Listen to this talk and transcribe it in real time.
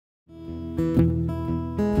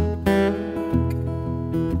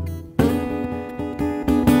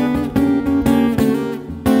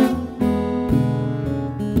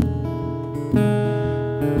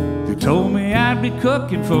Told me I'd be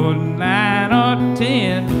cooking for 9 or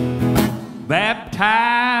 10.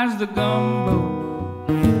 Baptize the gumbo.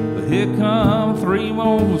 But here come 3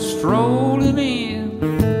 more strolling in.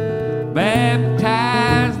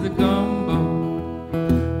 Baptize the gumbo.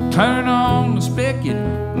 Turn on the spigot,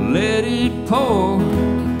 let it pour.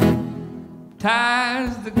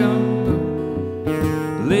 Baptize the gumbo.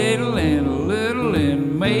 Little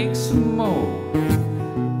and make some more.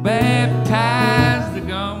 Baptize the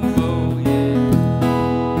gumbo.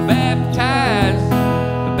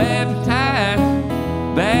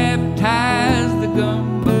 Baptize the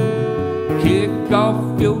gumbo. Kick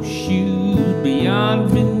off your shoes beyond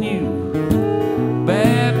venue.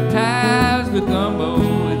 Baptize the gumbo.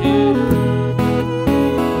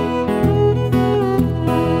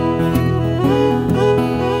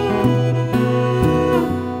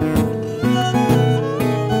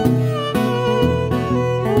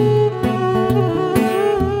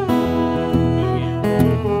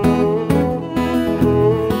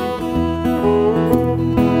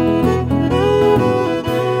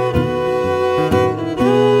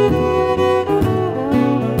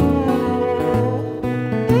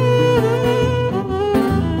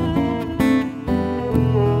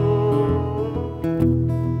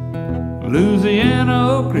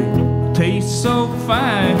 Louisiana okra tastes so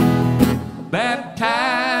fine.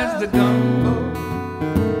 Baptize the gumbo.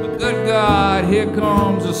 But good God, here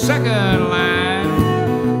comes the second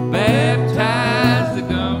line. Baptize the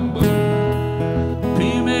gumbo.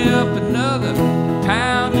 Peel me up another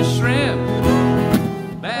pound of shrimp.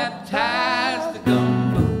 Baptize the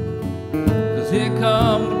gumbo. 'Cause here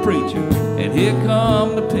come the preacher and here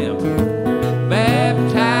come the pimp.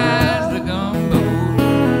 Baptize the gumbo.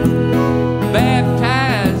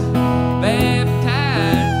 Baptize,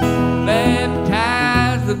 baptize,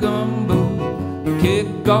 baptize the gumbo.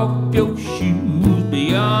 Kick off your shoes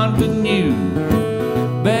beyond the new.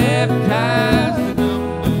 Baptize the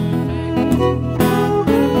gumbo.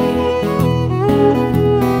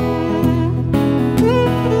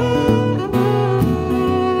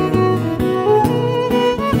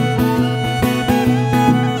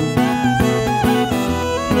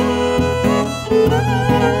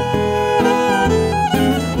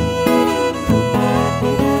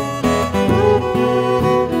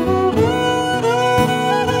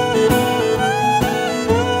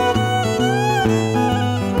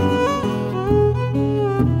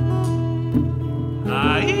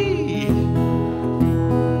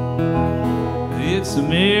 It's a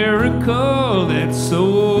miracle that's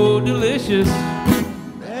so delicious.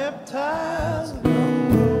 Baptize the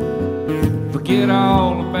gumbo. Forget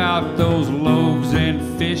all about those loaves and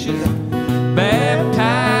fishes.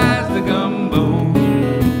 Baptize the gumbo.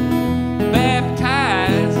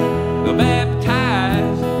 Baptize,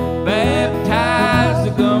 baptize, baptize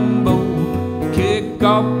the gumbo. Kick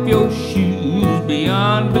off your shoes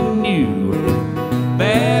beyond the new.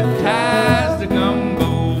 Baptize the gumbo.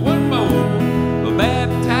 One more.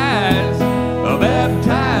 Baptize,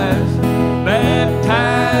 baptize,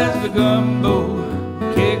 baptize the gumbo.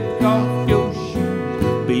 Kick off your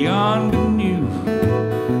shoes beyond the new.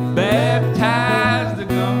 Baptize the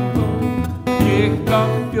gumbo. Kick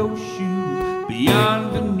off your shoes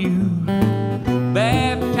beyond the new.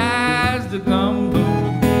 Baptize the gumbo.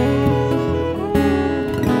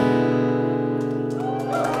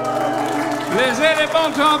 Les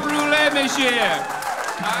éléphants rouler, mes chers.